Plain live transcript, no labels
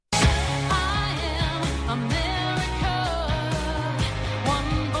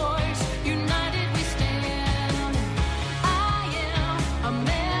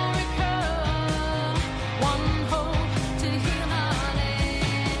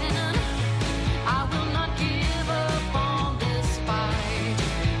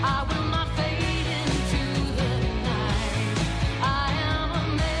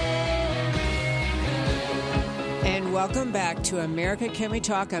Welcome back to America Can We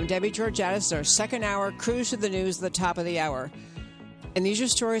Talk? I'm Debbie Georgiadis, our second hour cruise to the news at the top of the hour. And these are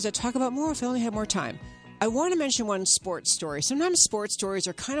stories I talk about more if I only have more time. I want to mention one sports story. Sometimes sports stories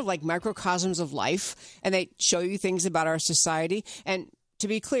are kind of like microcosms of life, and they show you things about our society. And to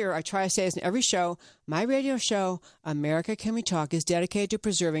be clear, I try to say this in every show, my radio show, America Can We Talk, is dedicated to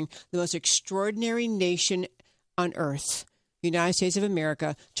preserving the most extraordinary nation on earth, the United States of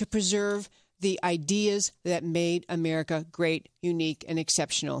America, to preserve the ideas that made America great, unique, and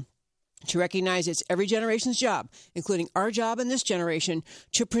exceptional. To recognize it's every generation's job, including our job in this generation,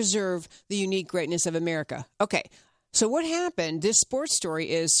 to preserve the unique greatness of America. Okay, so what happened, this sports story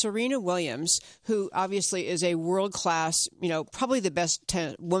is Serena Williams, who obviously is a world-class, probably the best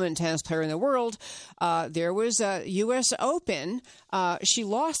woman tennis player in the world. There was a U.S. Open. She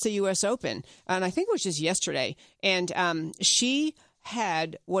lost the U.S. Open, and I think it was just yesterday. And she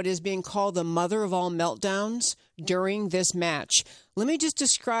had what is being called the mother of all meltdowns during this match. Let me just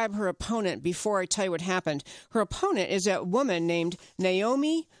describe her opponent before I tell you what happened. Her opponent is a woman named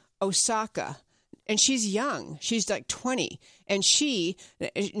Naomi Osaka, and she's young. She's like 20. And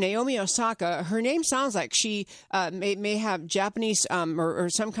Naomi Osaka, her name sounds like she may have Japanese or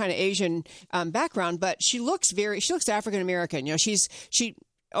some kind of Asian background, but she looks African American.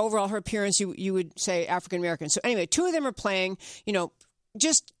 Overall, her appearance, you would say African-American. So anyway, two of them are playing,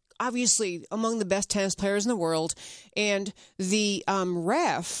 just obviously among the best tennis players in the world. And the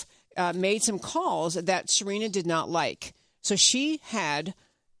ref made some calls that Serena did not like. So she had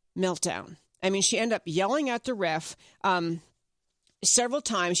meltdown. I mean, she ended up yelling at the ref several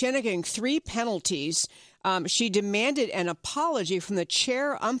times. She ended up getting 3 penalties. She demanded an apology from the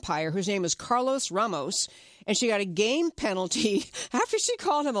chair umpire, whose name is Carlos Ramos, and she got a game penalty after she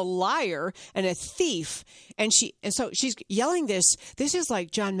called him a liar and a thief. And so she's yelling this. This is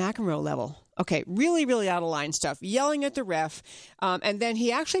like John McEnroe level. Okay, really, really out of line stuff, yelling at the ref. And then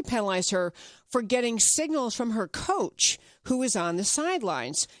he actually penalized her for getting signals from her coach, who was on the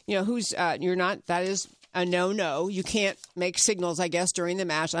sidelines. That is a no. You can't make signals, I guess, during the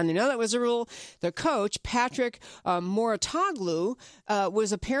match. I know that was a rule. The coach, Patrick Mouratoglou,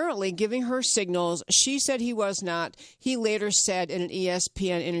 was apparently giving her signals. She said he was not. He later said in an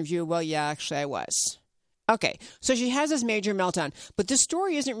ESPN interview, well, yeah, actually I was. Okay, so she has this major meltdown. But the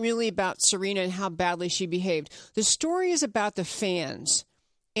story isn't really about Serena and how badly she behaved. The story is about the fans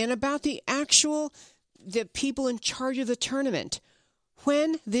and about the people in charge of the tournament.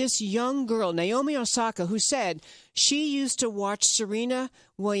 When this young girl, Naomi Osaka, who said she used to watch Serena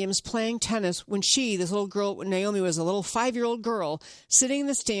Williams playing tennis when this little girl, Naomi, was a little 5-year-old girl, sitting in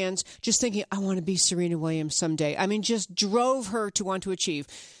the stands just thinking, I want to be Serena Williams someday. I mean, just drove her to want to achieve.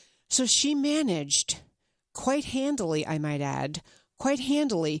 So she managed, quite handily, I might add,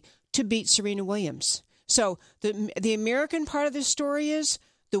 to beat Serena Williams. So the American part of this story is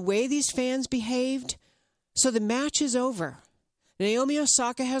the way these fans behaved. So the match is over. Naomi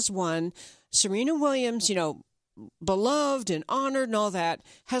Osaka has won. Serena Williams, beloved and honored and all that,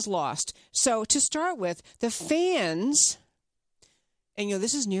 has lost. So to start with, the fans, and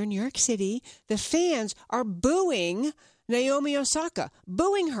this is near New York City, the fans are booing Naomi Osaka,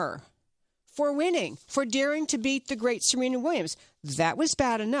 booing her for winning, for daring to beat the great Serena Williams. That was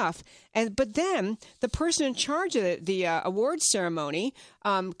bad enough. But then the person in charge of the awards ceremony,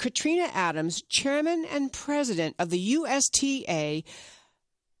 Katrina Adams, chairman and president of the USTA,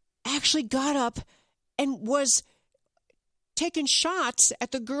 actually got up and was taking shots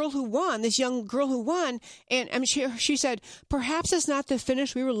at the girl who won, this young girl who won. And she said, perhaps it's not the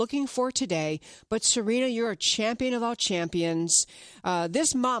finish we were looking for today, but Serena, you're a champion of all champions.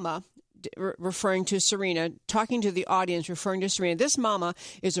 This mama, referring to Serena, talking to the audience, referring to Serena, this mama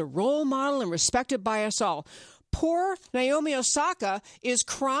is a role model and respected by us all. Poor Naomi Osaka is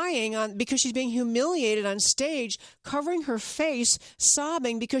crying because she's being humiliated on stage, covering her face,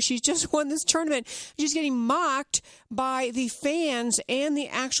 sobbing because she's just won this tournament. She's getting mocked by the fans and the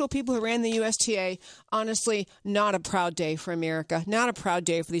actual people who ran the USTA. Honestly, not a proud day for America. Not a proud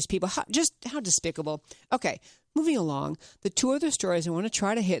day for these people. How despicable. Okay. Moving along, the 2 other stories I want to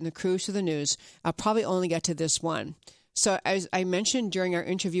try to hit in the cruise to the news, I'll probably only get to this one. So as I mentioned during our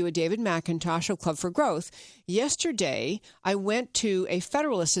interview with David McIntosh of Club for Growth, yesterday I went to a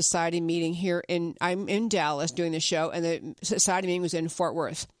Federalist Society meeting here I'm in Dallas doing the show, and the society meeting was in Fort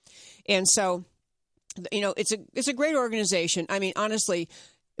Worth. And so, it's a great organization. I mean, honestly,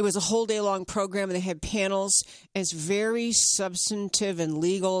 it was a whole day long program, and they had panels. It's very substantive and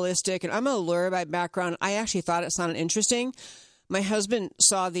legalistic. And I'm a lawyer by background. I actually thought it sounded interesting. My husband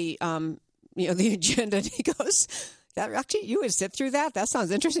saw the agenda, and he goes, that actually, you would sit through that? That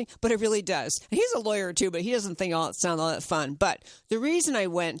sounds interesting, but it really does. And he's a lawyer too, but he doesn't think it sounds all that fun. But the reason I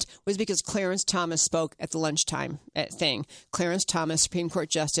went was because Clarence Thomas spoke at the lunchtime thing. Clarence Thomas, Supreme Court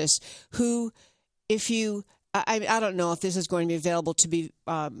Justice, who, if you... I don't know if this is going to be available to be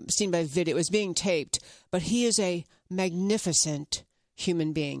seen by video. It was being taped, but he is a magnificent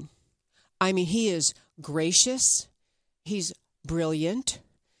human being. I mean, he is gracious. He's brilliant.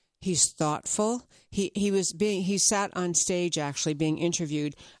 He's thoughtful. He sat on stage actually being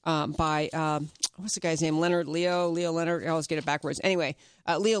interviewed by what's the guy's name? Leo Leonard. I always get it backwards. Anyway,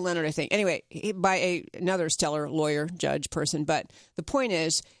 Leo Leonard, I think. Anyway, by another stellar lawyer, judge, person. But the point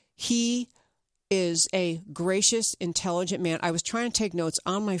is, he is a gracious, intelligent man. I was trying to take notes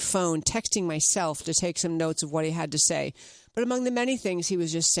on my phone, texting myself to take some notes of what he had to say. But among the many things he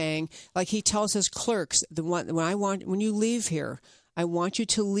was just saying, like he tells his clerks, when you leave here, I want you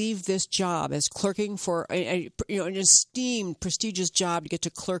to leave this job as clerking for an esteemed, prestigious job to get to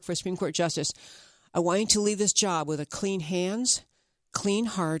clerk for Supreme Court Justice. I want you to leave this job with a clean hands, clean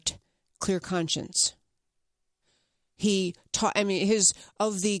heart, clear conscience. He taught, of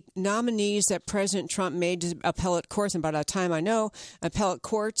the nominees that President Trump made to appellate courts, and by the time I know, appellate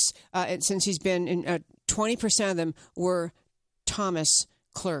courts, since he's been in, 20% of them were Thomas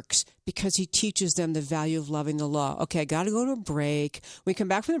clerks, because he teaches them the value of loving the law. Okay, I got to go to a break. When we come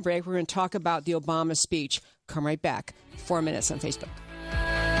back from the break, we're going to talk about the Obama speech. Come right back. 4 minutes on Facebook.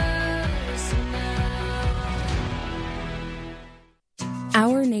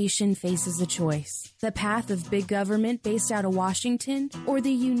 Our nation faces a choice: the path of big government based out of Washington, or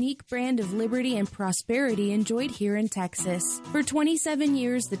the unique brand of liberty and prosperity enjoyed here in Texas. For 27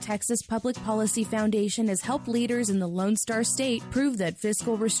 years, the Texas Public Policy Foundation has helped leaders in the Lone Star State prove that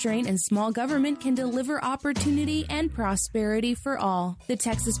fiscal restraint and small government can deliver opportunity and prosperity for all. The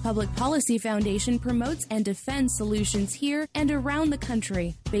Texas Public Policy Foundation promotes and defends solutions here and around the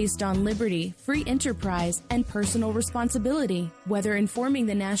country based on liberty, free enterprise, and personal responsibility. Whether informing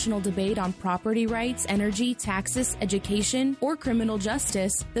the national debate on property rights, energy, taxes, education, or criminal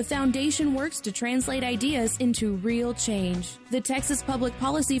justice, the foundation works to translate ideas into real change. The Texas Public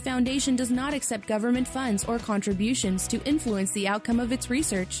Policy Foundation does not accept government funds or contributions to influence the outcome of its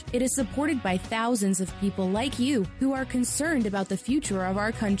research. It is supported by thousands of people like you who are concerned about the future of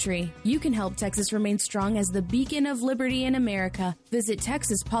our country. You can help Texas remain strong as the beacon of liberty in America. Visit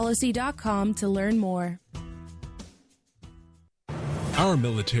TexasPolicy.com to learn more. Our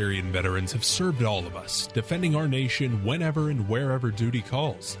military and veterans have served all of us, defending our nation whenever and wherever duty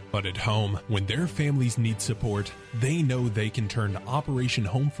calls. But at home, when their families need support, they know they can turn to Operation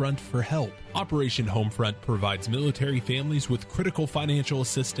Homefront for help. Operation Homefront provides military families with critical financial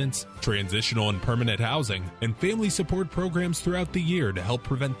assistance, transitional and permanent housing, and family support programs throughout the year to help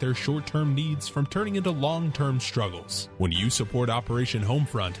prevent their short-term needs from turning into long-term struggles. When you support Operation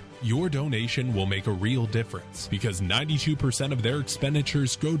Homefront, your donation will make a real difference, because 92% of their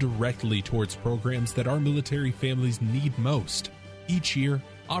expenditures go directly towards programs that our military families need most. Each year,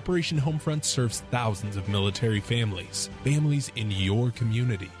 Operation Homefront serves thousands of military families in your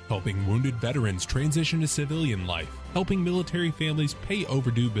community, helping wounded veterans transition to civilian life, helping military families pay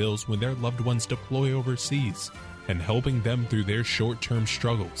overdue bills when their loved ones deploy overseas, and helping them through their short-term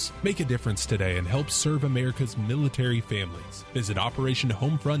struggles. Make a difference today and help serve America's military families. Visit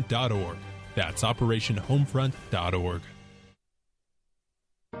OperationHomefront.org. That's OperationHomefront.org.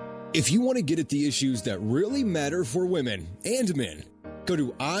 If you want to get at the issues that really matter for women and men, go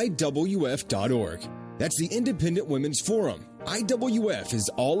to IWF.org. That's the Independent Women's Forum. IWF is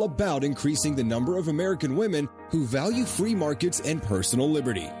all about increasing the number of American women who value free markets and personal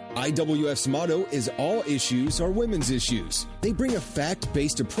liberty. IWF's motto is all issues are women's issues. They bring a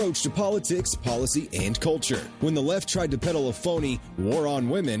fact-based approach to politics, policy, and culture. When the left tried to peddle a phony war on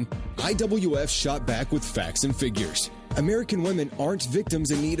women, IWF shot back with facts and figures. American women aren't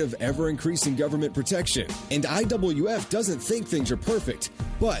victims in need of ever-increasing government protection, and IWF doesn't think things are perfect,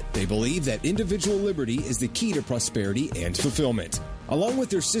 but they believe that individual liberty is the key to prosperity and fulfillment. Along with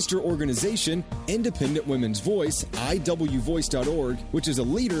their sister organization, Independent Women's Voice, IWVoice.org, which is a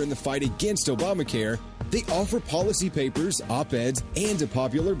leader in the fight against Obamacare, they offer policy papers, op-eds, and a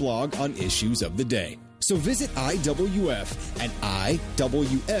popular blog on issues of the day. So visit IWF at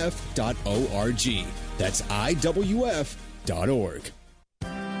IWF.org. That's IWF.org.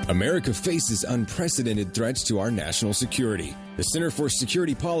 America faces unprecedented threats to our national security. The Center for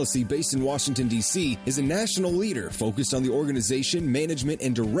Security Policy, based in Washington, D.C., is a national leader focused on the organization, management,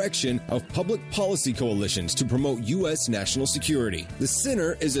 and direction of public policy coalitions to promote U.S. national security. The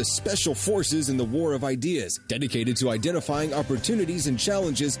center is a special forces in the war of ideas, dedicated to identifying opportunities and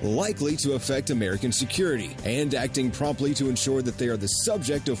challenges likely to affect American security, and acting promptly to ensure that they are the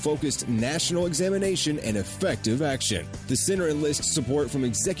subject of focused national examination and effective action. The center enlists support from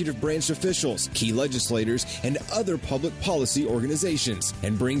executive branch officials, key legislators, and other public policy organizations,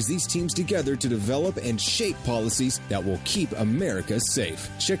 and brings these teams together to develop and shape policies that will keep America safe.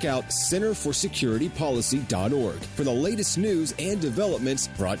 Check out centerforsecuritypolicy.org for the latest news and developments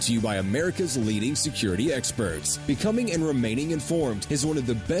brought to you by America's leading security experts. Becoming and remaining informed is one of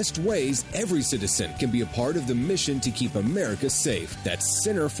the best ways every citizen can be a part of the mission to keep America safe. That's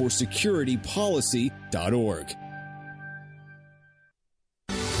centerforsecuritypolicy.org.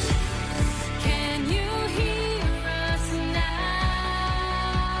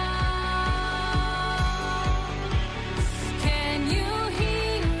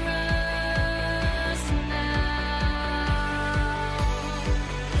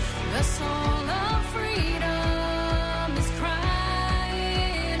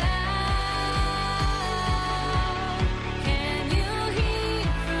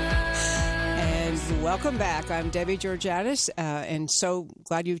 Welcome back. I'm Debbie Georgiadis, and so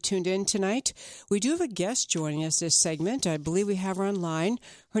glad you've tuned in tonight. We do have a guest joining us this segment. I believe we have her online.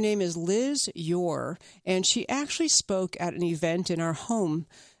 Her name is Liz Yore, and she actually spoke at an event in our home,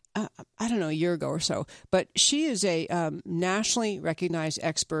 a year ago or so. But she is a nationally recognized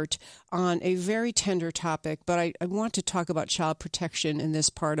expert on a very tender topic. But I want to talk about child protection in this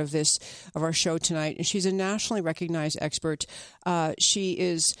part of our show tonight. And she's a nationally recognized expert. She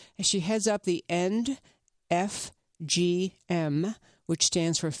heads up the FGM, which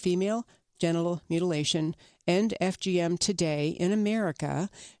stands for Female Genital Mutilation, End FGM Today in America.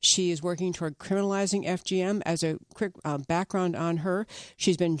 She is working toward criminalizing FGM. As a quick background on her,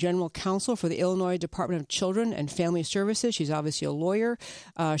 she's been general counsel for the Illinois Department of Children and Family Services. She's obviously a lawyer.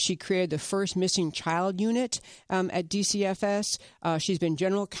 She created the first missing child unit at DCFS. She's been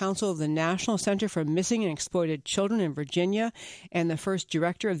general counsel of the National Center for Missing and Exploited Children in Virginia and the first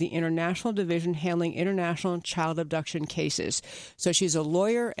director of the International Division handling international child abduction cases. So she's a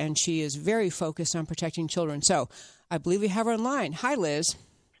lawyer, and she is very focused on protecting children. So I believe we have her online. Hi, Liz.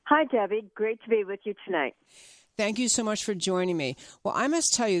 Hi, Debbie. Great to be with you tonight. Thank you so much for joining me. Well, I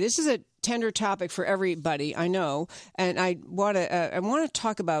must tell you, this is a tender topic for everybody, I know, and I want to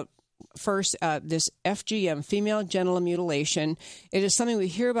talk about first this FGM, female genital mutilation. It is something we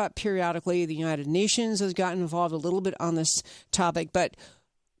hear about periodically. The United Nations has gotten involved a little bit on this topic, but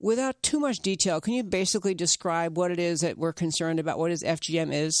without too much detail, can you basically describe what it is that we're concerned about? What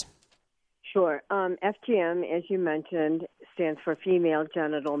FGM is? Sure. FGM, as you mentioned, stands for female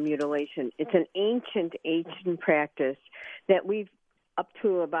genital mutilation. It's an ancient practice that we've, up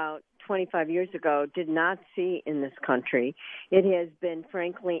to about 25 years ago, did not see in this country. It has been,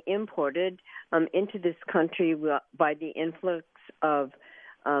 frankly, imported into this country by the influx of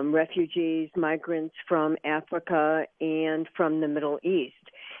refugees, migrants from Africa and from the Middle East.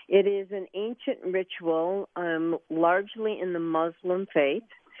 It is an ancient ritual, largely in the Muslim faith,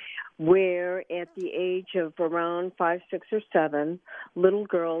 where at the age of around 5, 6, or 7, little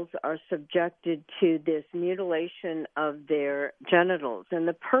girls are subjected to this mutilation of their genitals. And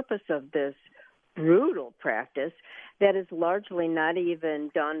the purpose of this brutal practice that is largely not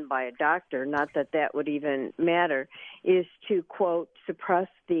even done by a doctor, not that that would even matter, is to, quote, suppress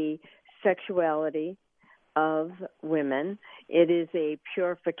the sexuality of women. It is a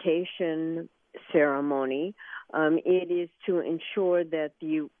purification ceremony. It is to ensure that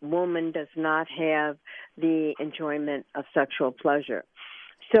the woman does not have the enjoyment of sexual pleasure.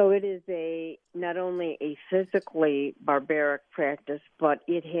 So it is not only a physically barbaric practice, but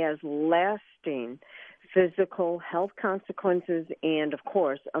it has lasting physical health consequences and, of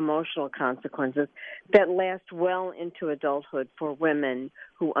course, emotional consequences that last well into adulthood for women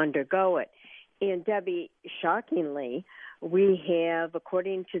who undergo it. And, Debbie, shockingly, we have,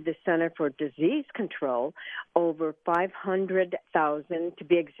 according to the Center for Disease Control, over 500,000, to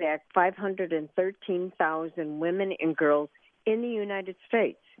be exact, 513,000 women and girls in the United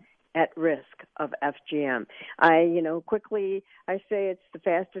States at risk of FGM. I say it's the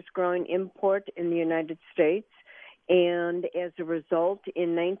fastest growing import in the United States. And as a result,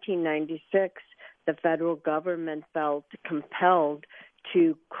 in 1996, the federal government felt compelled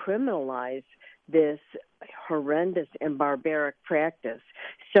to criminalize this horrendous and barbaric practice.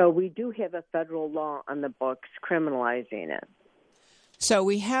 So we do have a federal law on the books criminalizing it. So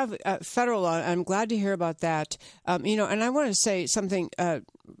we have federal law. I'm glad to hear about that. And I want to say something in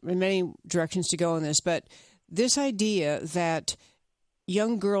many directions to go in this, but this idea that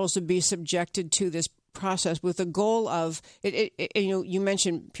young girls would be subjected to this process with the goal of, you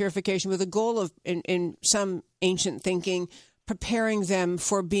mentioned purification, with the goal of, in some ancient thinking, preparing them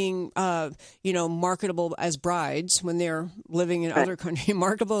for being, marketable as brides when they're living in other countries,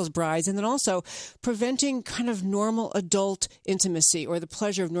 marketable as brides, and then also preventing kind of normal adult intimacy or the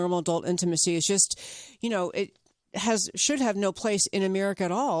pleasure of normal adult intimacy is just, it should have no place in America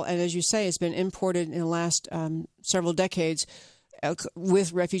at all. And as you say, it's been imported in the last several decades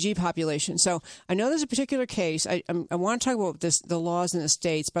with refugee population. So I know there's a particular case. I want to talk about the laws in the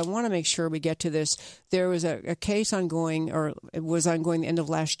states, but I want to make sure we get to this. There was a case ongoing, or it was ongoing the end of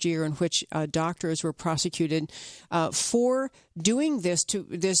last year, in which doctors were prosecuted for doing this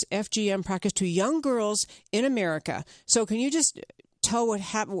FGM practice to young girls in America. So can you just tell what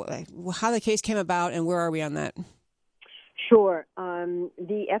happened, how the case came about, and where are we on that? Sure.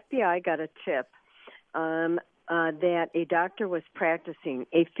 The FBI got a tip that a doctor was practicing,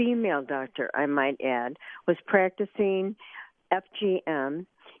 a female doctor, I might add, was practicing FGM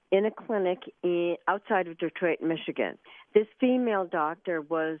in a clinic outside of Detroit, Michigan. This female doctor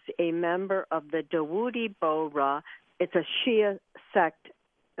was a member of the Dawoodi Bohra. It's a Shia sect,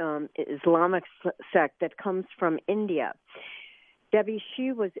 Islamic sect that comes from India. Debbie,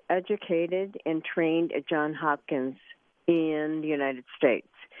 she was educated and trained at Johns Hopkins in the United States.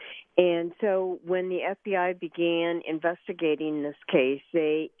 And so when the FBI began investigating this case,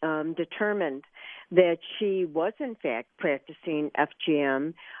 they determined that she was, in fact, practicing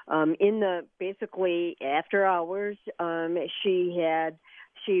FGM. Basically, after hours,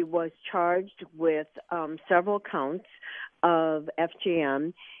 she was charged with several counts of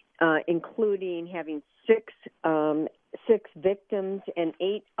FGM, including having six victims and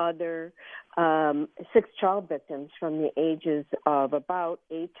six child victims from the ages of about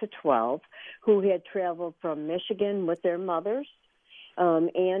 8 to 12 who had traveled from Michigan with their mothers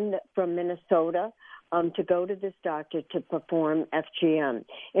and from Minnesota to go to this doctor to perform FGM.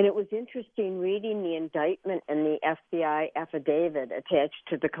 And it was interesting reading the indictment and the FBI affidavit attached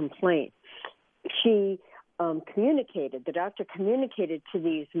to the complaint. The doctor communicated to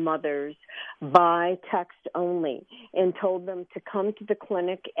these mothers by text only and told them to come to the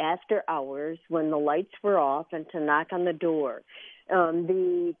clinic after hours when the lights were off and to knock on the door.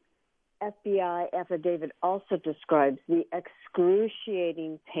 The FBI affidavit also describes the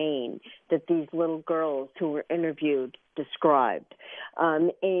excruciating pain that these little girls who were interviewed described.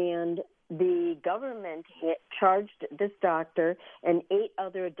 And the government charged this doctor and 8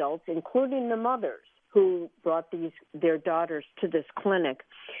 other adults, including the mothers, who brought their daughters to this clinic,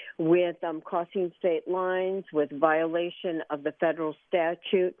 with crossing state lines, with violation of the federal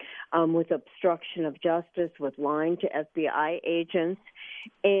statute, with obstruction of justice, with lying to FBI agents.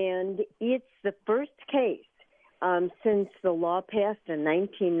 And it's the first case since the law passed in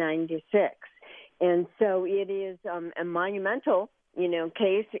 1996. And so it is a monumental,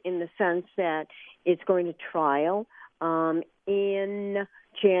 case in the sense that it's going to trial in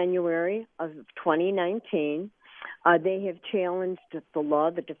January of 2019. They have challenged the law.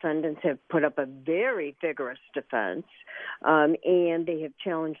 The defendants have put up a very vigorous defense, and they have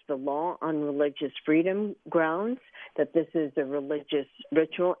challenged the law on religious freedom grounds, that this is a religious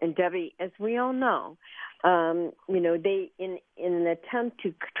ritual. And Debbie, as we all know, they, in an attempt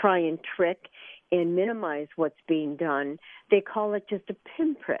to try and trick and minimize what's being done, they call it just a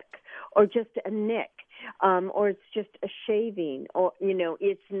pinprick or just a nick. Or it's just a shaving, or,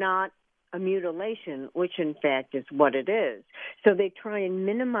 it's not a mutilation, which in fact is what it is. So they try and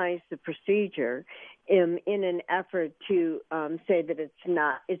minimize the procedure in an effort to say that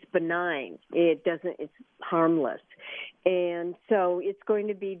it's benign. It's harmless. And so it's going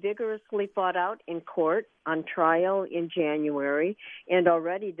to be vigorously fought out in court on trial in January. And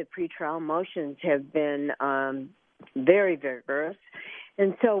already the pretrial motions have been very vigorous.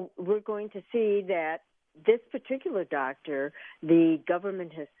 And so we're going to see that this particular doctor, the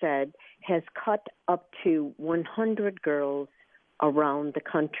government has said, has cut up to 100 girls around the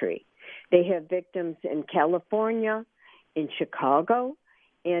country. They have victims in California, in Chicago,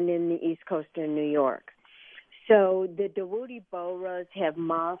 and in the East Coast in New York. So the Dawoodi Bohras have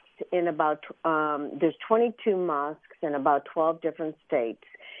mosques in there's 22 mosques in about 12 different states.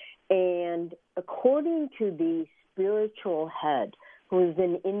 And according to the spiritual head, who is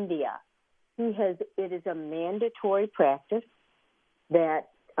in India, it is a mandatory practice that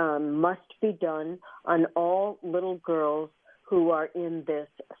must be done on all little girls who are in this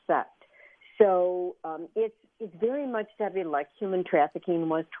sect. So it's very much, Debbie, like human trafficking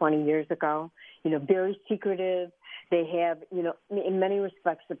was 20 years ago. Very secretive. They have, in many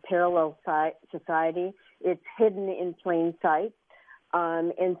respects, a parallel society. It's hidden in plain sight.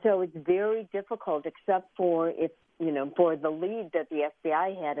 And so it's very difficult, except for for the lead that the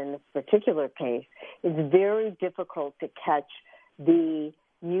FBI had in this particular case, it's very difficult to catch the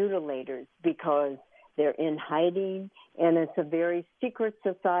mutilators because they're in hiding, and it's a very secret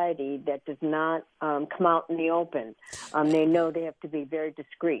society that does not come out in the open. They know they have to be very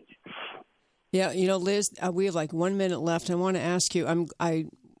discreet. Yeah, Liz, we have like 1 minute left. I want to ask you, I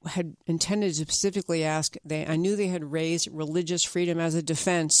had intended to specifically ask, I knew they had raised religious freedom as a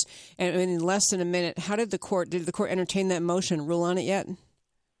defense, and in less than a minute, did the court entertain that motion, rule on it yet?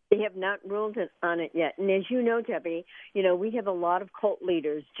 They have not ruled on it yet. And as you know, Debbie, we have a lot of cult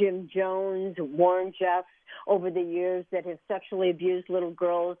leaders, Jim Jones, Warren Jeffs, over the years that have sexually abused little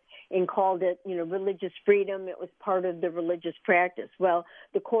girls and called it, religious freedom. It was part of the religious practice. Well,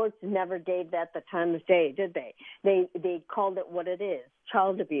 the courts never gave that the time of day, did they? They called it what it is,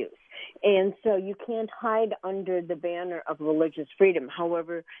 child abuse. And so you can't hide under the banner of religious freedom.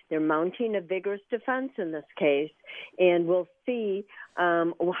 However, they're mounting a vigorous defense in this case, and we'll see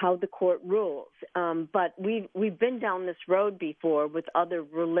how the court rules. But we've been down this road before with other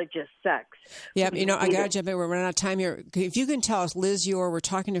religious sects. Yeah, I got to jump in. We're running out of time here. If you can tell us, Liz Yore, we're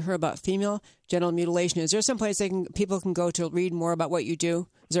talking to her about female genital mutilation. Is there some place people can go to read more about what you do?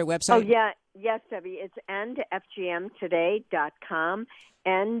 Is there a website? Oh, yeah. Yes, Debbie. It's endfgmtoday.com.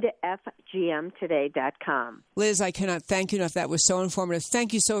 endfgmtoday.com. Liz, I cannot thank you enough. That was so informative.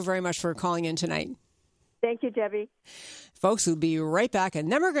 Thank you so very much for calling in tonight. Thank you, Debbie. Folks, we'll be right back, and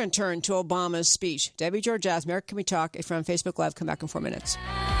then we're going to turn to Obama's speech. Debbie Georgiadis, America Can We Talk? If you're on Facebook Live, come back in 4 minutes.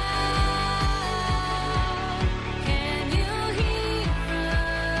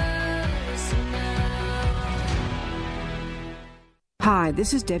 Hi,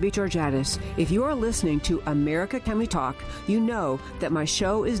 this is Debbie Georgiadis. If you are listening to America Can We Talk, you know that my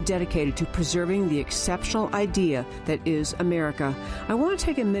show is dedicated to preserving the exceptional idea that is America. I want to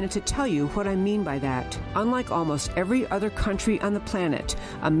take a minute to tell you what I mean by that. Unlike almost every other country on the planet,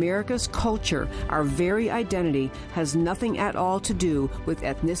 America's culture, our very identity, has nothing at all to do with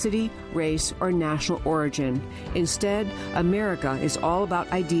ethnicity, race, or national origin. Instead, America is all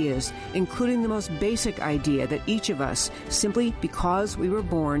about ideas, including the most basic idea that each of us, simply because we were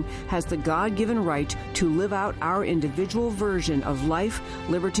born, has the God-given right to live out our individual version of life,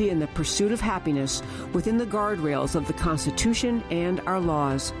 liberty, and the pursuit of happiness within the guardrails of the Constitution and our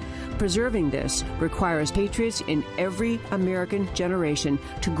laws. Preserving this requires patriots in every American generation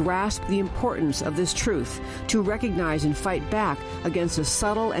to grasp the importance of this truth, to recognize and fight back against the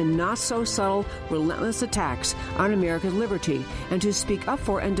subtle and not so subtle relentless attacks on America's liberty, and to speak up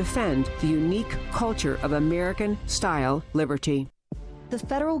for and defend the unique culture of American-style liberty. The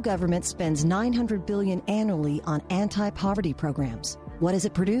federal government spends $900 billion annually on anti-poverty programs. What has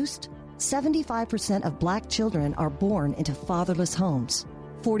it produced? 75% of black children are born into fatherless homes.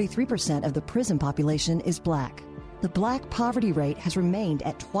 43% of the prison population is black. The black poverty rate has remained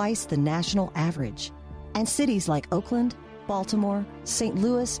at twice the national average. And cities like Oakland, Baltimore, St.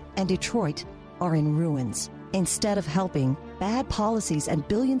 Louis, and Detroit are in ruins. Instead of helping, bad policies and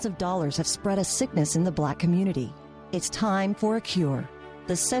billions of dollars have spread a sickness in the black community. It's time for a cure.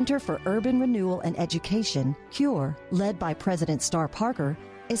 The Center for Urban Renewal and Education, CURE, led by President Star Parker,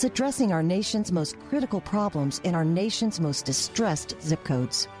 is addressing our nation's most critical problems in our nation's most distressed zip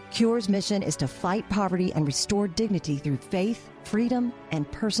codes. CURE's mission is to fight poverty and restore dignity through faith, freedom, and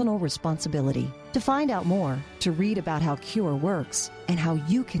personal responsibility. To find out more, to read about how CURE works, and how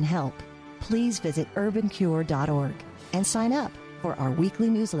you can help, please visit urbancure.org and sign up for our weekly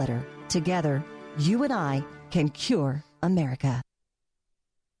newsletter. Together, you and I can cure America.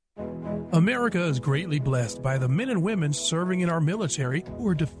 America is greatly blessed by the men and women serving in our military who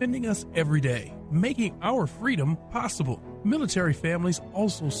are defending us every day, making our freedom possible. Military families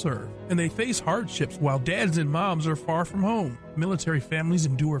also serve, and they face hardships while dads and moms are far from home. Military families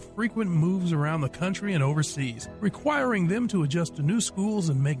endure frequent moves around the country and overseas, requiring them to adjust to new schools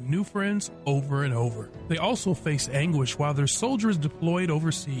and make new friends over and over. They also face anguish while their soldiers deployed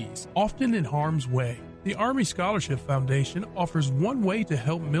overseas, often in harm's way. The Army Scholarship Foundation offers one way to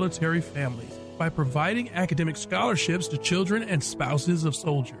help military families by providing academic scholarships to children and spouses of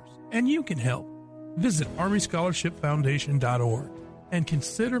soldiers. And you can help. Visit ArmyScholarshipFoundation.org and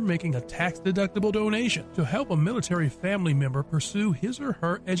consider making a tax-deductible donation to help a military family member pursue his or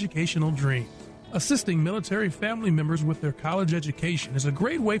her educational dreams. Assisting military family members with their college education is a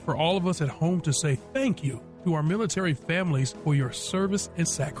great way for all of us at home to say thank you to our military families for your service and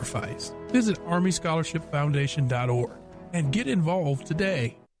sacrifice. Visit ArmyScholarshipFoundation.org and get involved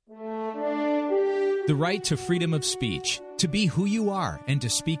today. The right to freedom of speech, to be who you are and to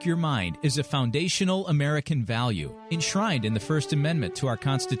speak your mind, is a foundational American value enshrined in the First Amendment to our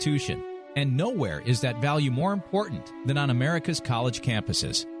Constitution. And nowhere is that value more important than on America's college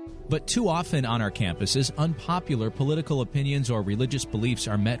campuses. But too often on our campuses, unpopular political opinions or religious beliefs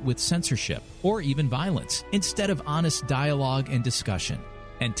are met with censorship or even violence instead of honest dialogue and discussion.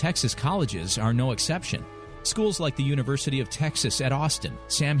 And Texas colleges are no exception. Schools like the University of Texas at Austin,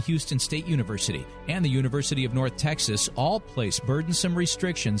 Sam Houston State University, and the University of North Texas all place burdensome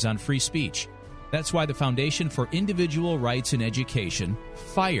restrictions on free speech. That's why the Foundation for Individual Rights in Education,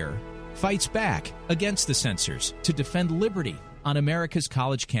 FIRE, fights back against the censors to defend liberty on America's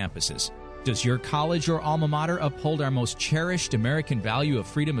college campuses. Does your college or alma mater uphold our most cherished American value of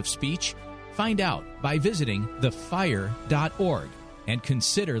freedom of speech? Find out by visiting thefire.org and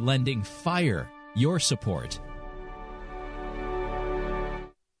consider lending FIRE your support.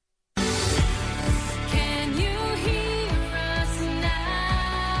 Can you hear us now?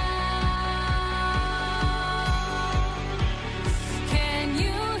 Can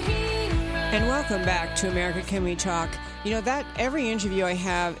you hear us? And welcome back to America Can We Talk. You know, that every interview I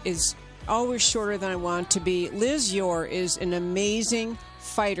have is always shorter than I want to be. Liz Yore is an amazing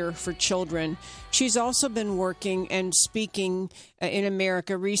fighter for children. She's also been working and speaking in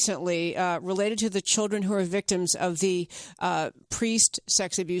America recently related to the children who are victims of the priest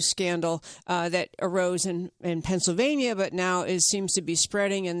sex abuse scandal that arose in Pennsylvania, but now seems to be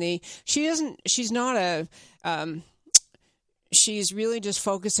spreading. And she's really just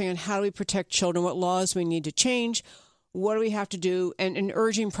focusing on how do we protect children, what laws we need to change, what do we have to do, and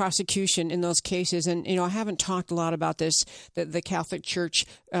urging prosecution in those cases. And, you know, I haven't talked a lot about this, the Catholic Church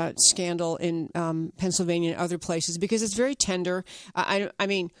scandal in Pennsylvania and other places, because it's very tender. I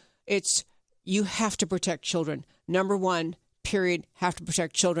mean, you have to protect children. Number one, period, have to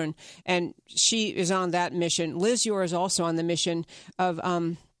protect children. And she is on that mission. Liz Yore is also on the mission of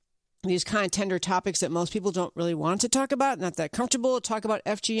these kind of tender topics that most people don't really want to talk about, not that comfortable to talk about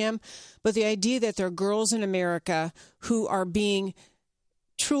FGM, but the idea that there are girls in America who are being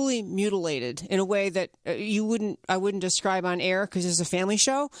truly mutilated in a way that I wouldn't describe on air because it's a family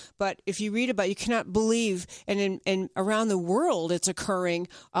show. But if you read about it, you cannot believe, and around the world it's occurring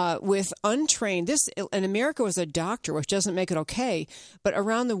with untrained. This in America was a doctor, which doesn't make it okay. But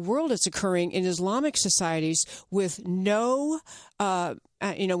around the world it's occurring in Islamic societies with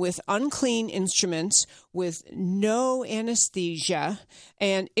with unclean instruments, with no anesthesia,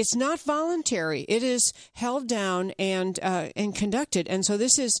 and it's not voluntary. It is held down and conducted. And so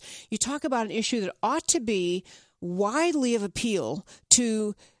this is, you talk about an issue that ought to be widely of appeal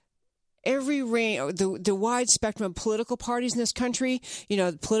to every range, the wide spectrum of political parties in this country, you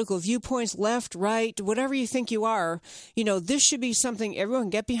know, political viewpoints, left, right, whatever you think you are, you know, this should be something everyone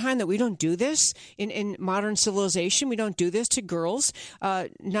can get behind, that we don't do this in modern civilization. We don't do this to girls,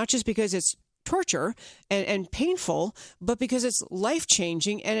 not just because it's torture and painful, but because it's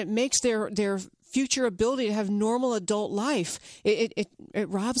life-changing and it makes their future ability to have normal adult life. It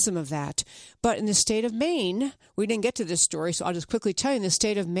robs them of that. But in the state of Maine, we didn't get to this story, so I'll just quickly tell you, in the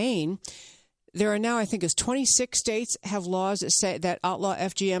state of Maine, there are now, I think, 26 states have laws that say that outlaw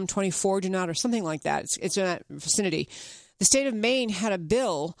FGM, 24 do not, or something like that. It's in that vicinity. The state of Maine had a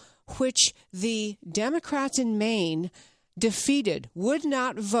bill which the Democrats in Maine defeated, would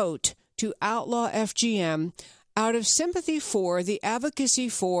not vote to outlaw FGM out of sympathy for the advocacy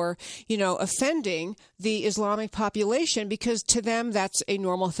for, you know, offending the Islamic population, because to them that's a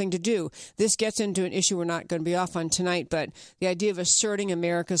normal thing to do. This gets into an issue we're not going to be off on tonight, but the idea of asserting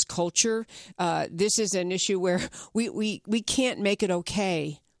America's culture, this is an issue where we can't make it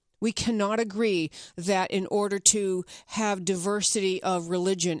okay. We cannot agree that in order to have diversity of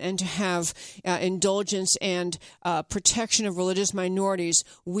religion and to have indulgence and protection of religious minorities,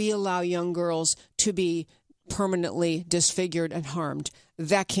 we allow young girls to be permanently disfigured and harmed.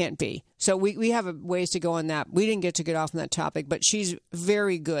 That can't be. So we have a ways to go on that. We didn't get off on that topic, but she's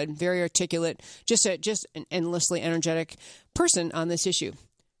very good, very articulate, just an endlessly energetic person on this issue.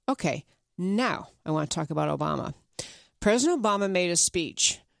 Okay, now I want to talk about Obama. President Obama made a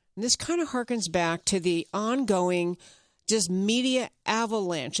speech. And this kind of harkens back to the ongoing just media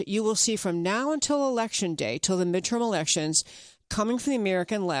avalanche that you will see from now until Election Day, till the midterm elections, coming from the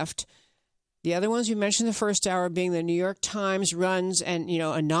American left. The other ones you mentioned in the first hour being the New York Times runs and, you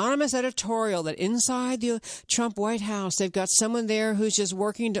know, anonymous editorial that inside the Trump White House, they've got someone there who's just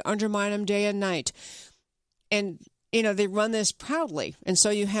working to undermine them day and night. And they run this proudly. And so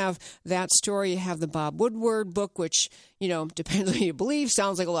you have that story. You have the Bob Woodward book, which, depends on who you believe,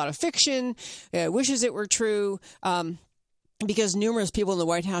 sounds like a lot of fiction, wishes it were true. Because numerous people in the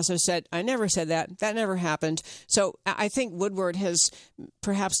White House have said, I never said that. That never happened. So I think Woodward has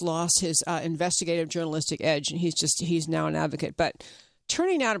perhaps lost his investigative journalistic edge, and he's now an advocate. But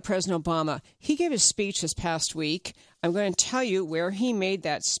turning now to President Obama, he gave a speech this past week. I'm going to tell you where he made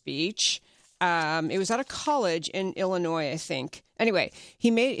that speech. It was at a college in Illinois, I think. Anyway,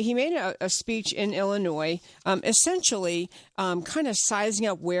 he made a speech in Illinois, essentially kind of sizing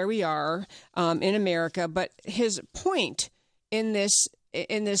up where we are in America. But his point in this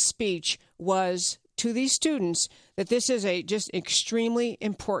speech was to these students that this is a just extremely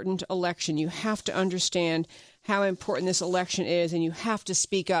important election. You have to understand how important this election is, and you have to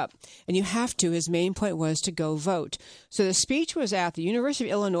speak up. And you have to, his main point was to go vote. So the speech was at the University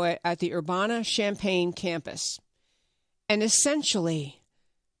of Illinois at the Urbana-Champaign campus. And essentially,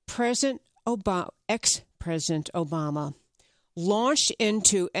 ex-President Obama launched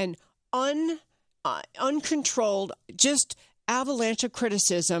into an uncontrolled, just avalanche of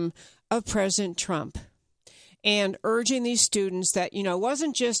criticism of President Trump, and urging these students that, it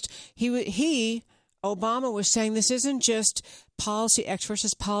wasn't just Obama was saying this isn't just policy X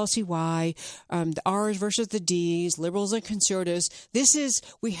versus policy Y, the R's versus the D's, liberals and conservatives.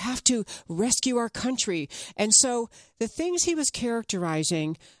 We have to rescue our country. And so the things he was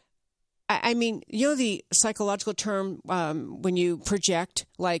characterizing, the psychological term when you project,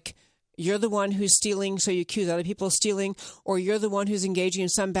 like, you're the one who's stealing, so you accuse other people of stealing, or you're the one who's engaging in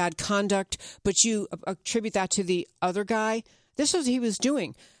some bad conduct, but you attribute that to the other guy. This was what he was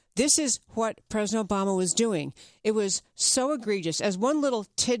doing. This is what President Obama was doing. It was so egregious. As one little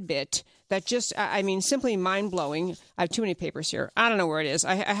tidbit that just, simply mind-blowing. I have too many papers here. I don't know where it is.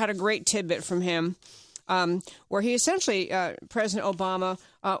 I had a great tidbit from him where he essentially, President Obama,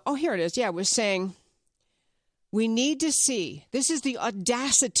 here it is. Yeah, was saying, we need to see, this is the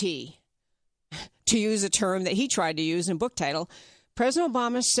audacity, to use a term that he tried to use in book title. President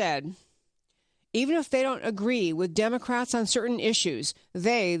Obama said, even if they don't agree with Democrats on certain issues,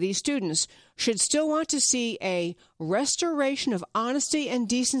 these students, should still want to see a restoration of honesty and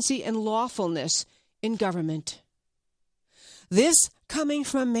decency and lawfulness in government. This coming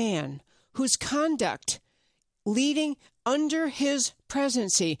from a man whose conduct leading under his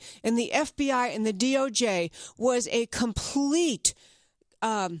presidency in the FBI and the DOJ was a complete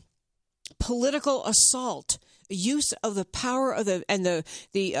political assault, use of the power of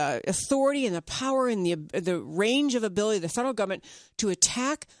the authority and the power and the range of ability of the federal government to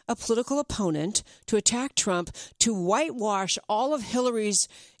attack a political opponent, to attack Trump, to whitewash all of Hillary's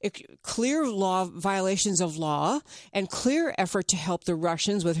clear law violations of law and clear effort to help the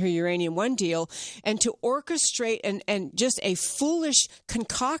Russians with her Uranium One deal, and to orchestrate and just a foolish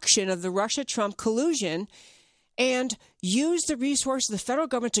concoction of the Russia-Trump collusion, and use the resources of the federal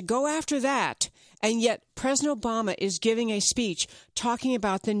government to go after that. And yet President Obama is giving a speech talking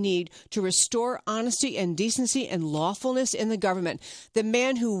about the need to restore honesty and decency and lawfulness in the government. The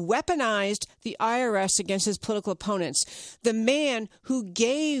man who weaponized the IRS against his political opponents. The man who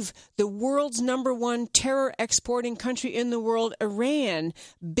gave the world's number one terror exporting country in the world, Iran,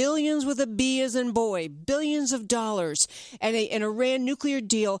 billions with a B as in boy, billions of dollars, and an Iran nuclear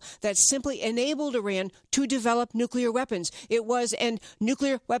deal that simply enabled Iran to develop nuclear weapons. It was an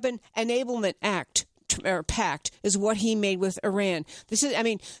Nuclear Weapon Enablement Act. Or pact is what he made with Iran. This is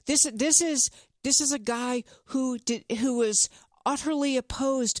a guy who was utterly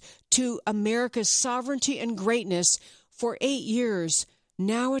opposed to America's sovereignty and greatness for 8 years,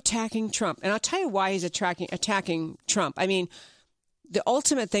 now attacking Trump. And I'll tell you why he's attacking Trump. The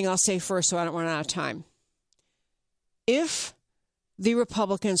ultimate thing I'll say first, so I don't run out of time. If the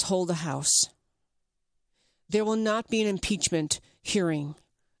Republicans hold the House, there will not be an impeachment hearing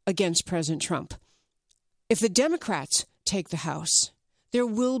against President Trump. If the Democrats take the House, there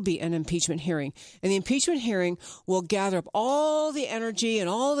will be an impeachment hearing. And the impeachment hearing will gather up all the energy and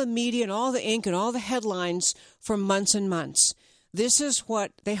all the media and all the ink and all the headlines for months and months. This is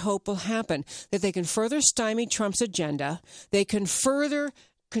what they hope will happen, that they can further stymie Trump's agenda. They can further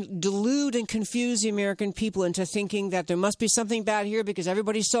delude and confuse the American people into thinking that there must be something bad here because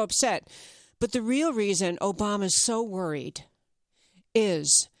everybody's so upset. But the real reason Obama's so worried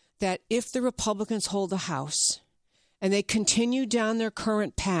is that if the Republicans hold the House and they continue down their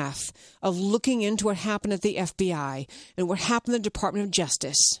current path of looking into what happened at the FBI and what happened at the Department of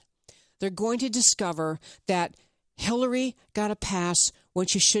Justice, they're going to discover that Hillary got a pass when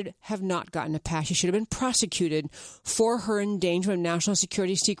she should have not gotten a pass. She should have been prosecuted for her endangerment of national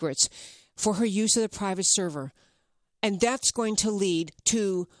security secrets, for her use of the private server. And that's going to lead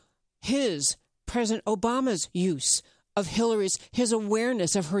to President Obama's use of his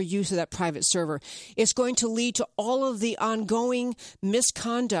awareness of her use of that private server. It's going to lead to all of the ongoing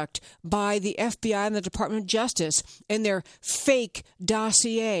misconduct by the FBI and the Department of Justice in their fake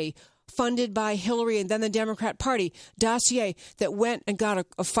dossier funded by Hillary and then the Democrat Party dossier that went and got a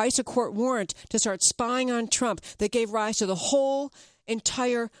FISA court warrant to start spying on Trump that gave rise to the whole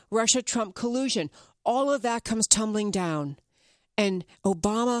entire Russia-Trump collusion. All of that comes tumbling down. And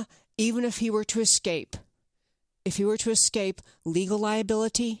Obama, even if he were to escape legal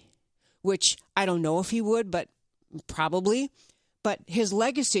liability, which I don't know if he would, but probably, but his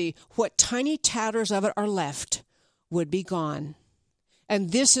legacy, what tiny tatters of it are left, would be gone.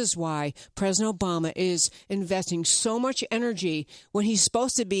 And this is why President Obama is investing so much energy when he's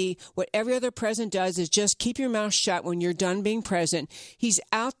supposed to be what every other president does is just keep your mouth shut when you're done being president. He's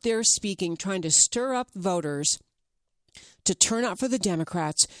out there speaking, trying to stir up voters to turn out for the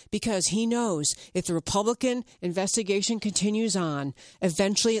Democrats because he knows if the Republican investigation continues on,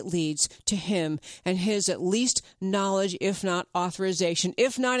 eventually it leads to him and his at least knowledge, if not authorization,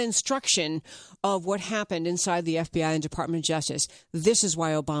 if not instruction of what happened inside the FBI and Department of Justice. This is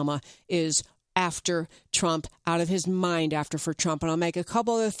why Obama is after Trump, out of his mind for Trump. And I'll make a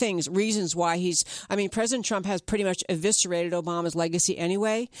couple other reasons why President Trump has pretty much eviscerated Obama's legacy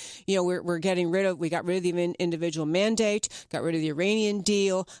anyway. You know, we got rid of the individual mandate, got rid of the Iranian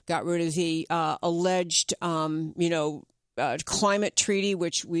deal, got rid of the alleged, climate treaty,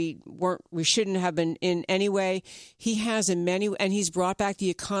 which we shouldn't have been in anyway. He has and he's brought back the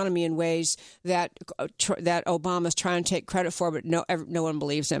economy in ways that Obama's trying to take credit for, but no one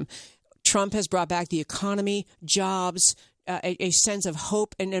believes him. Trump has brought back the economy, jobs, a sense of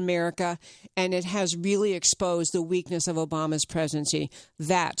hope in America, and it has really exposed the weakness of Obama's presidency.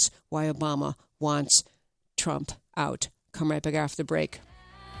 That's why Obama wants Trump out. Come right back after the break.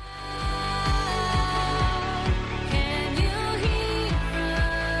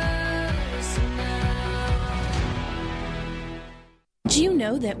 Do you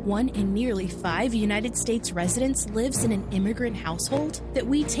know that 1 in nearly 5 United States residents lives in an immigrant household? That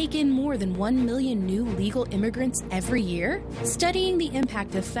we take in more than 1 million new legal immigrants every year? Studying the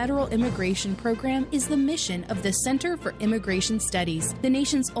impact of federal immigration program is the mission of the Center for Immigration Studies, the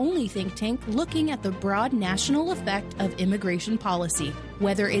nation's only think tank looking at the broad national effect of immigration policy.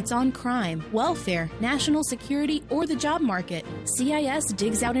 Whether it's on crime, welfare, national security, or the job market, CIS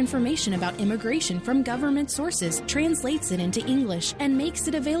digs out information about immigration from government sources, translates it into English, and makes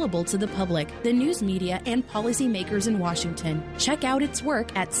it available to the public, the news media, and policymakers in Washington. Check out its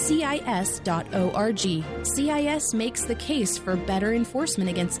work at CIS.org. CIS makes the case for better enforcement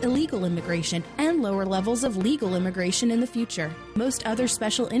against illegal immigration and lower levels of legal immigration in the future. Most other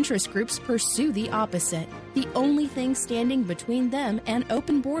special interest groups pursue the opposite. The only thing standing between them and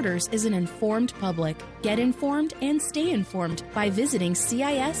open borders is an informed public. Get informed and stay informed by visiting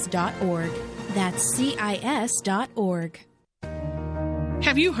CIS.org. That's CIS.org.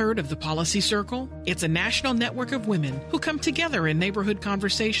 Have you heard of the Policy Circle? It's a national network of women who come together in neighborhood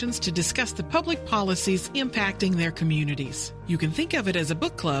conversations to discuss the public policies impacting their communities. You can think of it as a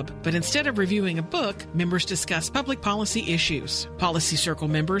book club, but instead of reviewing a book, members discuss public policy issues. Policy Circle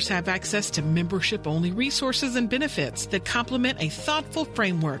members have access to membership-only resources and benefits that complement a thoughtful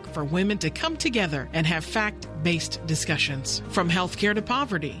framework for women to come together and have fact-based discussions. From healthcare to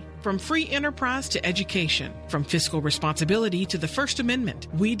poverty, from free enterprise to education, from fiscal responsibility to the First Amendment,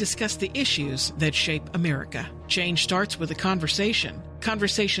 we discuss the issues that shape America. Change starts with a conversation.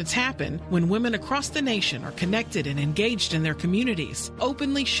 Conversations happen when women across the nation are connected and engaged in their communities,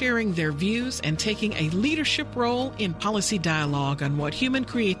 openly sharing their views and taking a leadership role in policy dialogue on what human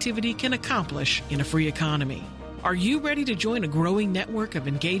creativity can accomplish in a free economy. Are you ready to join a growing network of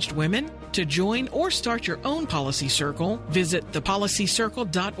engaged women? To join or start your own Policy Circle, visit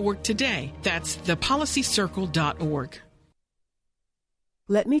thepolicycircle.org today. That's thepolicycircle.org.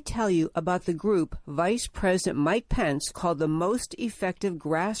 Let me tell you about the group Vice President Mike Pence called the most effective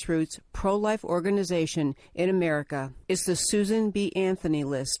grassroots pro-life organization in America. It's the Susan B. Anthony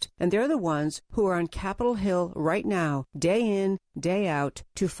list, and they're the ones who are on Capitol Hill right now, day in, day out,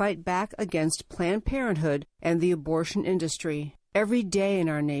 to fight back against Planned Parenthood and the abortion industry. Every day in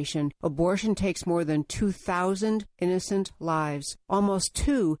our nation, abortion takes more than 2,000 innocent lives, almost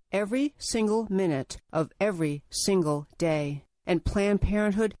 2 every single minute of every single day. And Planned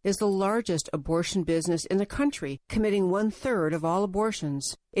Parenthood is the largest abortion business in the country, committing 1/3 of all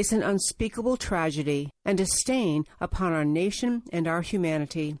abortions. It's an unspeakable tragedy and a stain upon our nation and our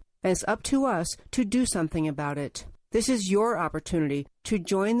humanity. And it's up to us to do something about it. This is your opportunity to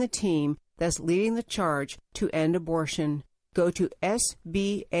join the team that's leading the charge to end abortion. Go to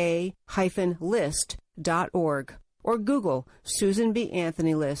sba-list.org or Google Susan B.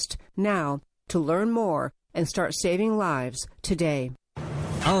 Anthony List now to learn more and start saving lives today.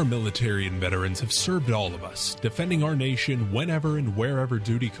 Our military and veterans have served all of us, defending our nation whenever and wherever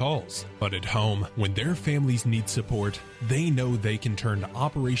duty calls. But at home, when their families need support, they know they can turn to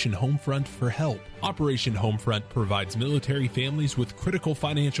Operation Homefront for help. Operation Homefront provides military families with critical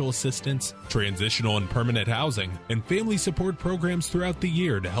financial assistance, transitional and permanent housing, and family support programs throughout the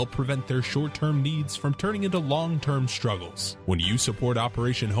year to help prevent their short-term needs from turning into long-term struggles. When you support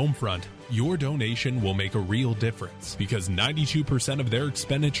Operation Homefront, your donation will make a real difference because 92% of their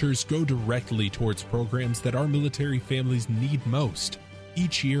expenditures go directly towards programs that our military families need most.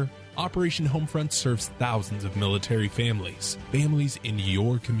 Each year, Operation Homefront serves thousands of military families in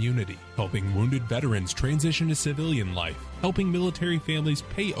your community, helping wounded veterans transition to civilian life, helping military families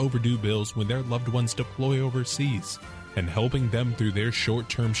pay overdue bills when their loved ones deploy overseas, and helping them through their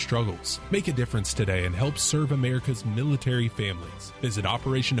short-term struggles. Make a difference today and help serve America's military families. Visit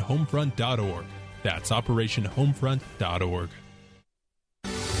OperationHomefront.org. That's OperationHomefront.org.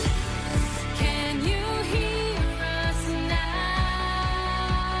 Can you hear us now?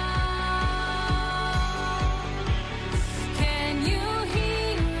 Can you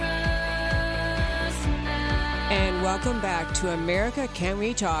hear us now? And welcome back to America Can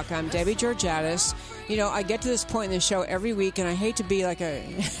We Talk? I'm Debbie Georgiadis. You know, I get to this point in the show every week, and I hate to be like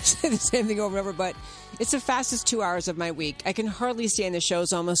say the same thing over and over, but it's the fastest 2 hours of my week. I can hardly stand the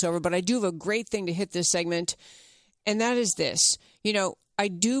show's almost over, but I do have a great thing to hit this segment, and that is this. You know, I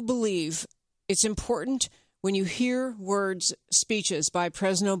do believe it's important when you hear speeches by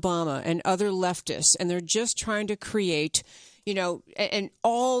President Obama and other leftists, and they're just trying to create, you know, and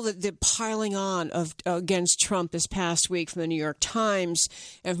all the piling on of against Trump this past week from the New York Times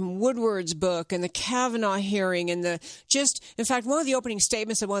and from Woodward's book and the Kavanaugh hearing and in fact, one of the opening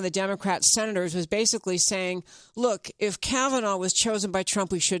statements of one of the Democrat senators was basically saying, look, if Kavanaugh was chosen by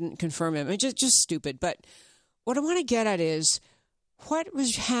Trump, we shouldn't confirm him. I mean, just stupid. But what I want to get at is what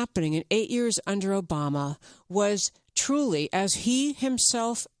was happening in 8 years under Obama was truly, as he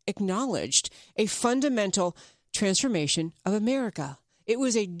himself acknowledged, a fundamental transformation of America. It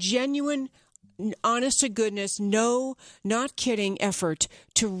was a genuine, honest to goodness, no, not kidding effort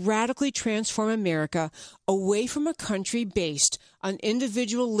to radically transform America away from a country based on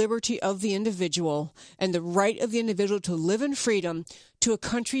individual liberty of the individual and the right of the individual to live in freedom to a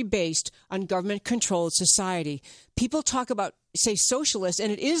country based on government-controlled society. People talk about, say, socialist,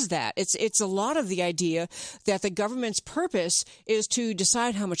 and it is that. It's a lot of the idea that the government's purpose is to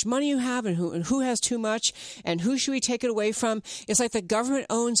decide how much money you have and who has too much and who should we take it away from. It's like the government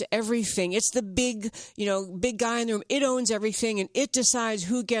owns everything. It's the big guy in the room. It owns everything, and it decides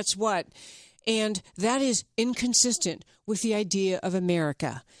who gets what. And that is inconsistent with the idea of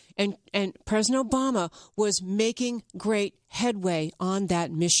America. And President Obama was making great headway on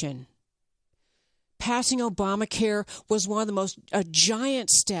that mission. Passing Obamacare was a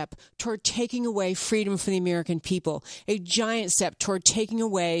giant step toward taking away freedom from the American people, a giant step toward taking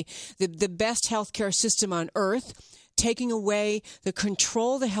away the best healthcare system on earth, taking away the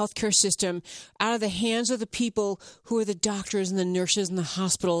control of the healthcare system out of the hands of the people who are the doctors and the nurses and the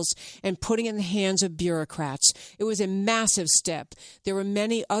hospitals and putting it in the hands of bureaucrats. It was a massive step. There were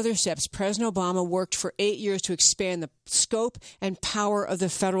many other steps. President Obama worked for 8 years to expand the scope and power of the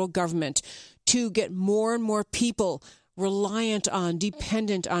federal government, to get more and more people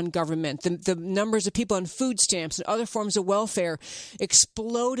dependent on government. The numbers of people on food stamps and other forms of welfare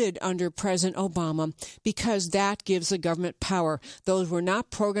exploded under President Obama because that gives the government power. Those were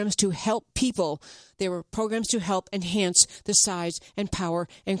not programs to help people. They were programs to help enhance the size and power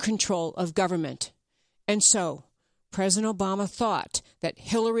and control of government. And so President Obama thought that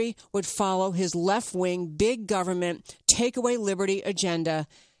Hillary would follow his left-wing, big government, take away liberty agenda,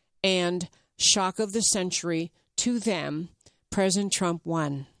 and shock of the century to them, President Trump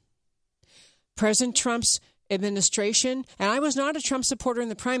won. President Trump's administration, and I was not a Trump supporter in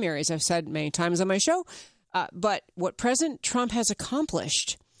the primaries, I've said many times on my show, but what President Trump has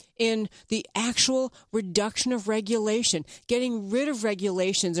accomplished in the actual reduction of regulation, getting rid of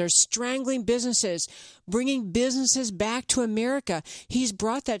regulations that are strangling businesses, bringing businesses back to America. He's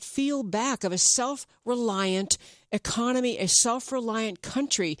brought that feel back of a self-reliant economy, a self-reliant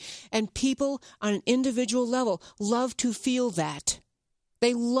country, and people on an individual level love to feel that.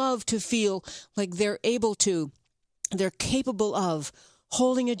 They love to feel like they're capable of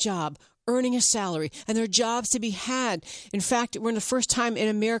holding a job, earning a salary, and there are jobs to be had. In fact, we're in the first time in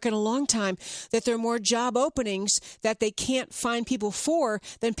America in a long time that there are more job openings that they can't find people for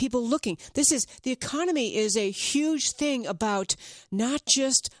than people looking. The economy is a huge thing about not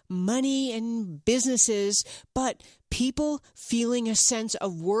just money and businesses, but people feeling a sense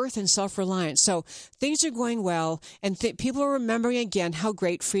of worth and self-reliance. So things are going well, and people are remembering again how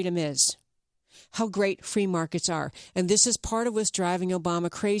great freedom is, how great free markets are. And this is part of what's driving Obama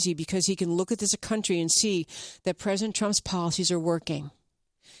crazy, because he can look at this country and see that President Trump's policies are working.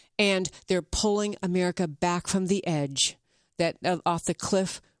 And they're pulling America back from the edge, that off the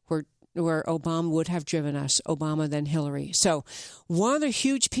cliff where Obama would have driven us, Obama then Hillary. So one other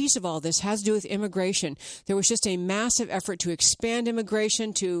huge piece of all this has to do with immigration. There was just a massive effort to expand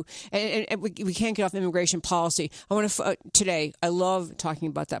immigration and we can't get off immigration policy. I want to today, I love talking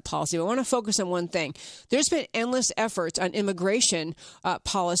about that policy, but I want to focus on one thing. There's been endless efforts on immigration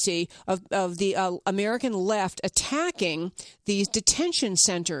policy of the American left attacking these detention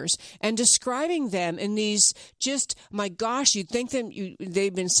centers and describing them in these just, my gosh, you'd think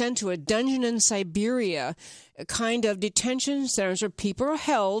they've been sent to a dungeon in Siberia kind of detention centers where people are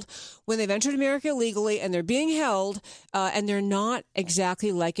held when they've entered America illegally, and they're being held, and they're not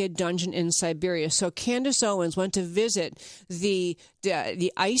exactly like a dungeon in Siberia. So Candace Owens went to visit the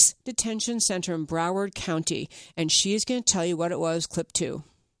ICE detention center in Broward County, and she's going to tell you what it was. Clip 2.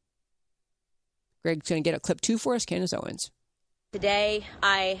 Greg's going to get a clip 2 for us. Candace Owens. Today,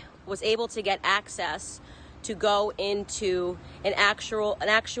 I was able to get access to go into an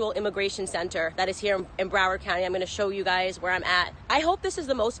actual immigration center that is here in Broward County. I'm going to show you guys where I'm at. I hope this is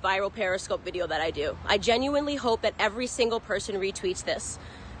the most viral Periscope video that I do. I genuinely hope that every single person retweets this,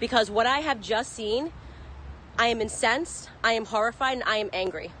 because what I have just seen, I am incensed, I am horrified, and I am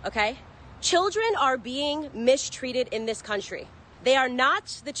angry, okay? Children are being mistreated in this country. They are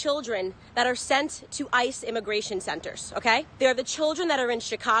not the children that are sent to ICE immigration centers, okay? They are the children that are in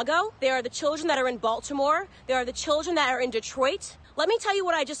Chicago. They are the children that are in Baltimore. They are the children that are in Detroit. Let me tell you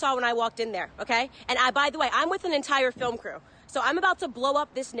what I just saw when I walked in there, okay? And by the way, I'm with an entire film crew. So I'm about to blow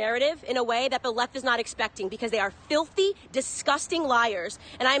up this narrative in a way that the left is not expecting, because they are filthy, disgusting liars.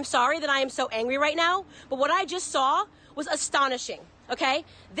 And I am sorry that I am so angry right now, but what I just saw was astonishing. Okay,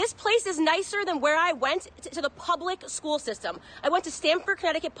 this place is nicer than where I went to the public school system. I went to Stamford,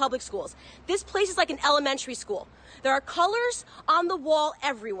 Connecticut public schools. This place is like an elementary school. There are colors on the wall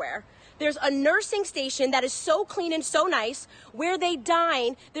everywhere. There's a nursing station that is so clean and so nice. Where they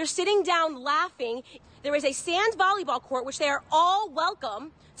dine, they're sitting down laughing. There is a sand volleyball court, which they are all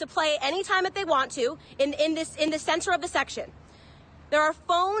welcome to play anytime that they want to in the center of the section. There are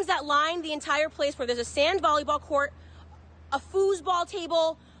phones that line the entire place, where there's a sand volleyball court, a foosball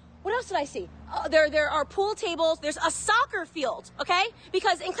table. What else did I see? There are pool tables. There's a soccer field, okay?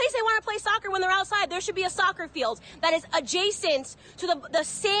 Because in case they want to play soccer when they're outside, there should be a soccer field that is adjacent to the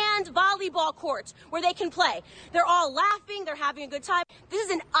sand volleyball court where they can play. They're all laughing. They're having a good time. This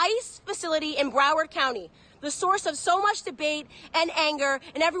is an ICE facility in Broward County, the source of so much debate and anger,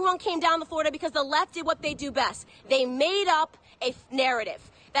 and everyone came down to Florida because the left did what they do best. They made up a narrative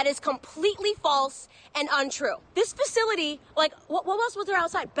that is completely false and untrue. This facility, like, what else was there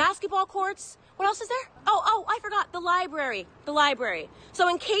outside? Basketball courts? What else is there? Oh, I forgot, the library. The library. So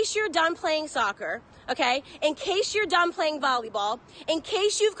in case you're done playing soccer, okay, in case you're done playing volleyball, in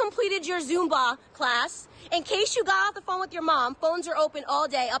case you've completed your Zumba class, in case you got off the phone with your mom, phones are open all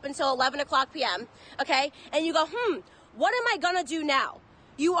day up until 11 o'clock p.m., okay, and you go, what am I gonna do now?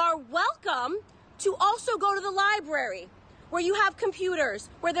 You are welcome to also go to the library, where you have computers,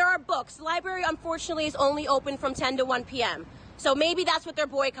 where there are books. The library, unfortunately, is only open from 10 to 1 p.m. So maybe that's what they're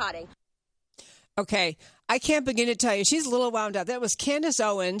boycotting. Okay, I can't begin to tell you. She's a little wound up. That was Candace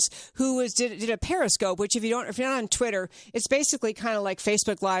Owens, who did a Periscope, which if you're not on Twitter, it's basically kind of like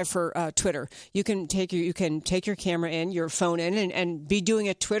Facebook Live for Twitter. You can take your camera in, your phone in, and be doing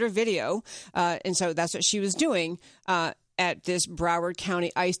a Twitter video. And so that's what she was doing at this Broward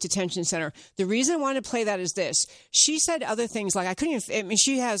County ICE detention center. The reason I wanted to play that is this. She said other things like,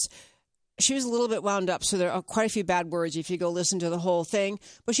 she was a little bit wound up, so there are quite a few bad words if you go listen to the whole thing.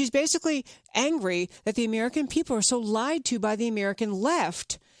 But she's basically angry that the American people are so lied to by the American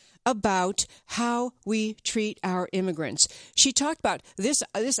left about how we treat our immigrants. She talked about this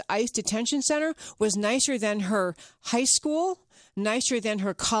ICE detention center was nicer than her high school, nicer than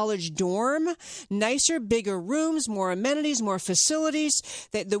her college dorm, nicer, bigger rooms, more amenities, more facilities,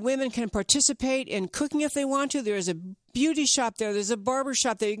 that the women can participate in cooking if they want to. There's a beauty shop there. There's a barber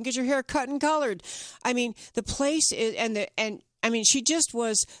shop there. You can get your hair cut and colored. I mean, the place is, and I mean, she just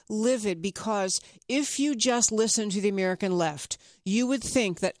was livid because if you just listened to the American left, you would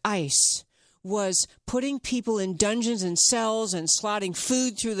think that ICE was putting people in dungeons and cells and slotting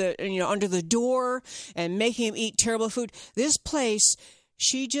food through the, under the door and making them eat terrible food. This place,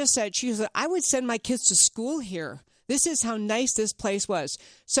 she said, I would send my kids to school here. This is how nice this place was.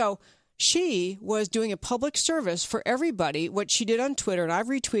 So she was doing a public service for everybody, what she did on Twitter, and I've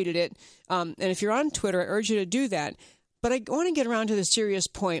retweeted it. And if you're on Twitter, I urge you to do that. But I want to get around to the serious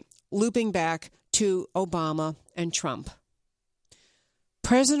point, looping back to Obama and Trump.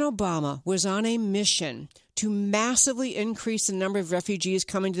 President Obama was on a mission to massively increase the number of refugees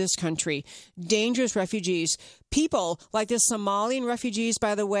coming to this country, dangerous refugees, people like the Somalian refugees,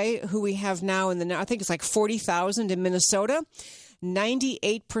 by the way, who we have now I think it's like 40,000 in Minnesota.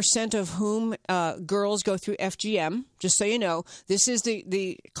 98% of whom girls go through FGM, just so you know. This is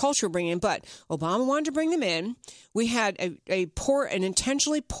the culture bringing in, but Obama wanted to bring them in. We had an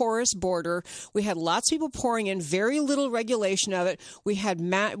intentionally porous border. We had lots of people pouring in, very little regulation of it. We had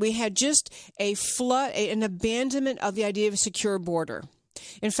just a flood, an abandonment of the idea of a secure border.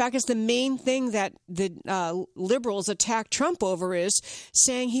 In fact, it's the main thing that the liberals attack Trump over, is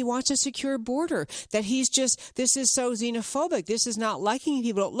saying he wants a secure border, that this is so xenophobic. This is not liking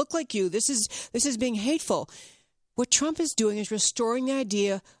people. Don't look like you. This is being hateful. What Trump is doing is restoring the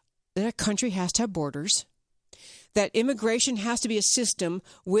idea that a country has to have borders, that immigration has to be a system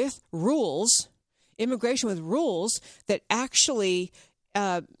with rules, that actually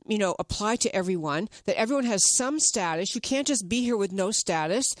apply to everyone, that everyone has some status. You can't just be here with no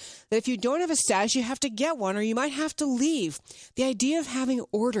status, that if you don't have a status, you have to get one or you might have to leave. The idea of having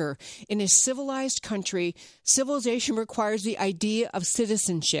order in a civilized country, civilization requires the idea of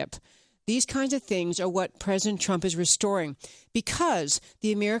citizenship. These kinds of things are what President Trump is restoring, because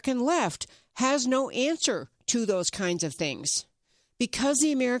the American left has no answer to those kinds of things. Because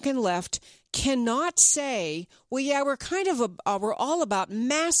the American left cannot say, well, yeah, we're all about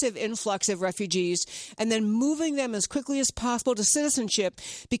massive influx of refugees and then moving them as quickly as possible to citizenship,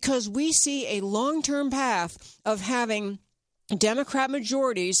 because we see a long-term path of having Democrat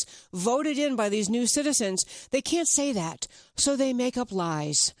majorities voted in by these new citizens. They can't say that. So they make up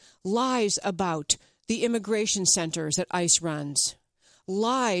lies about the immigration centers that ICE runs,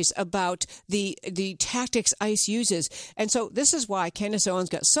 lies about the tactics ICE uses. And so this is why Candace Owens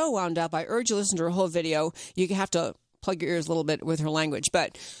got so wound up. I urge you to listen to her whole video. You have to plug your ears a little bit with her language.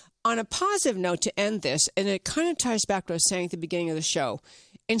 But on a positive note to end this, and it kind of ties back to what I was saying at the beginning of the show,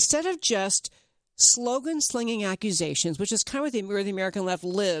 instead of just slogan-slinging accusations, which is kind of where the American left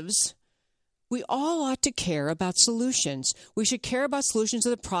lives, we all ought to care about solutions. We should care about solutions to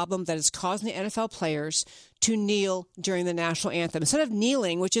the problem that is causing the NFL players to kneel during the national anthem. Instead of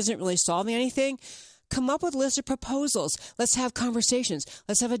kneeling, which isn't really solving anything, come up with a list of proposals. Let's have conversations.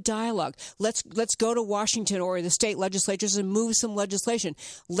 Let's have a dialogue. Let's go to Washington or the state legislatures and move some legislation.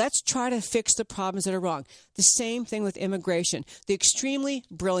 Let's try to fix the problems that are wrong. The same thing with immigration. The extremely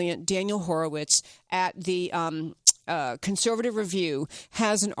brilliant Daniel Horowitz at the Conservative Review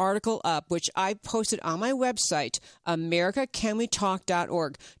has an article up, which I posted on my website,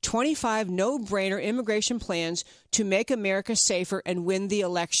 americacanwetalk.org. 25 no-brainer immigration plans to make America safer and win the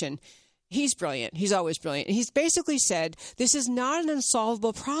election. He's brilliant. He's always brilliant. And he's basically said this is not an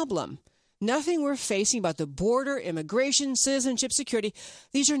unsolvable problem. Nothing we're facing about the border, immigration, citizenship, security,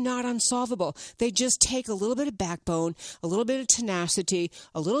 these are not unsolvable. They just take a little bit of backbone, a little bit of tenacity,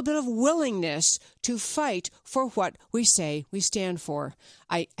 a little bit of willingness to fight for what we say we stand for.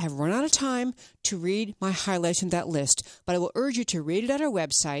 I have run out of time to read my highlights from that list, but I will urge you to read it at our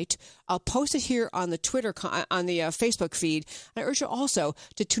website. I'll post it here on the Facebook feed. I urge you also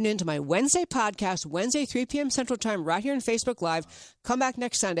to tune into my Wednesday podcast, Wednesday, 3 p.m. Central Time, right here on Facebook Live. Come back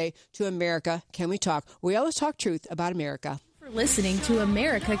next Sunday to America Can We Talk? We always talk truth about America. For listening to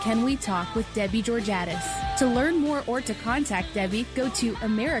America Can We Talk with Debbie Georgatos. To learn more or to contact Debbie, go to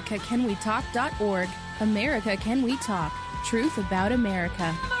americacanwetalk.org. America Can We Talk? Truth about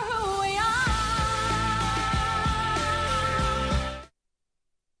America.